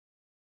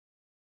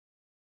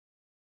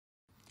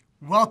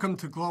Welcome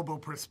to Global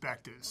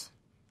Perspectives.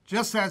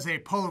 Just as a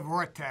polar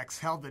vortex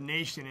held the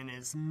nation in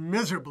its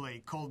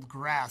miserably cold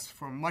grasp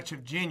for much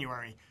of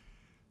January,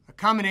 a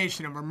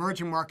combination of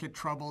emerging market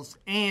troubles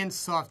and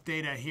soft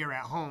data here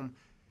at home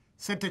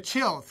sent a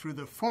chill through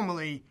the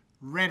formerly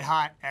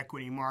red-hot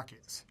equity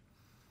markets.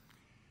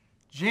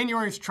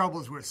 January's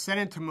troubles were set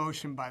into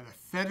motion by the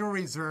Federal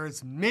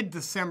Reserve's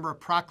mid-December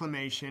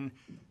proclamation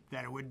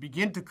that it would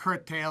begin to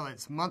curtail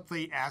its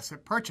monthly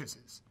asset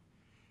purchases.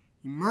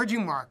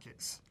 Emerging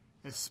markets,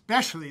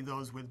 especially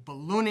those with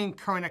ballooning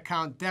current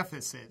account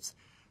deficits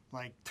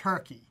like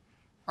Turkey,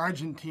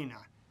 Argentina,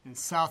 and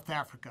South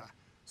Africa,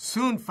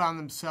 soon found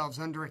themselves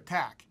under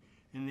attack,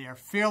 and their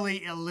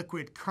fairly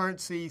illiquid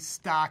currency,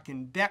 stock,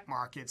 and debt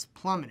markets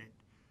plummeted.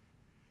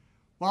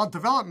 While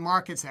developed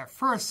markets at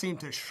first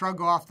seemed to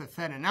shrug off the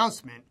Fed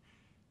announcement,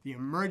 the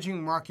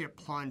emerging market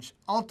plunge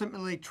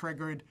ultimately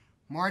triggered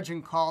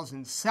margin calls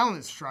and sell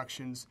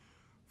instructions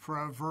for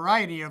a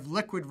variety of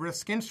liquid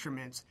risk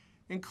instruments,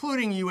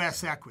 including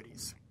U.S.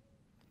 equities.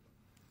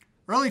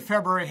 Early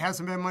February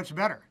hasn't been much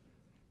better,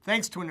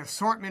 thanks to an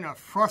assortment of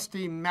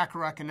frosty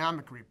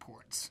macroeconomic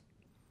reports.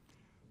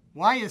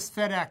 Why is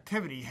Fed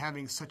activity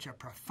having such a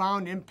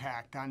profound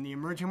impact on the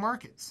emerging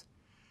markets?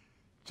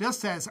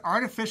 Just as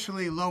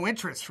artificially low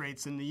interest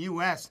rates in the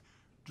U.S.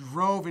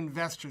 drove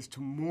investors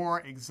to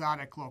more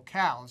exotic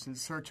locales in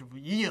search of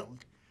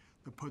yield,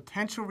 the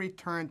potential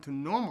return to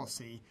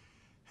normalcy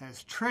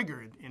has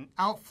triggered an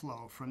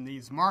outflow from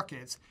these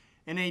markets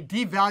and a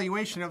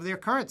devaluation of their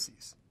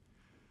currencies.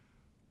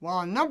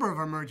 While a number of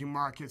emerging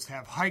markets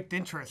have hiked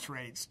interest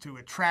rates to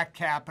attract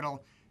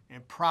capital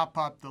and prop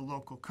up the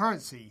local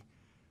currency,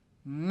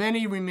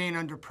 many remain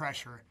under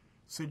pressure,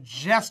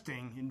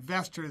 suggesting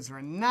investors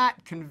are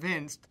not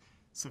convinced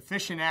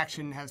sufficient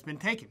action has been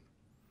taken.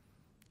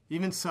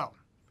 Even so,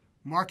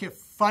 market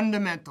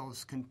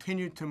fundamentals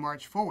continue to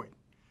march forward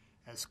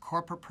as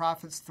corporate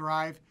profits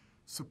thrive,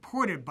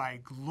 supported by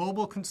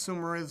global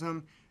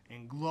consumerism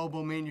and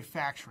global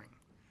manufacturing.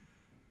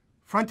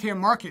 Frontier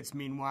markets,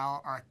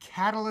 meanwhile, are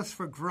catalysts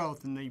for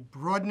growth in the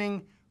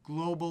broadening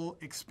global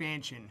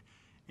expansion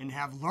and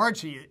have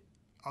largely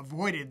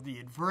avoided the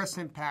adverse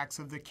impacts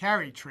of the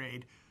carry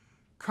trade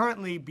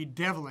currently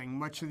bedeviling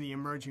much of the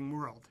emerging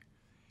world.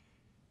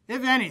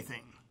 If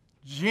anything,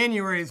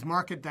 January's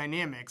market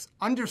dynamics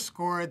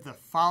underscored the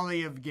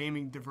folly of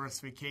gaming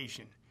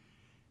diversification.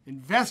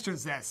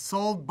 Investors that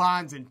sold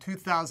bonds in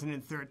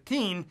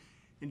 2013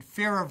 in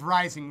fear of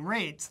rising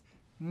rates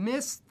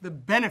missed the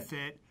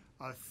benefit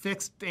of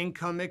fixed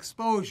income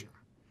exposure,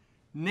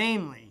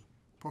 namely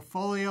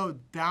portfolio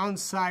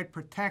downside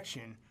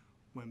protection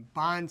when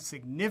bonds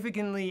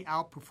significantly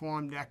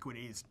outperformed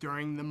equities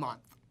during the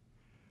month.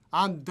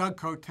 I'm Doug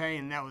Cote,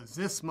 and that was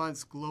this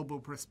month's Global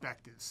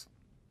Perspectives.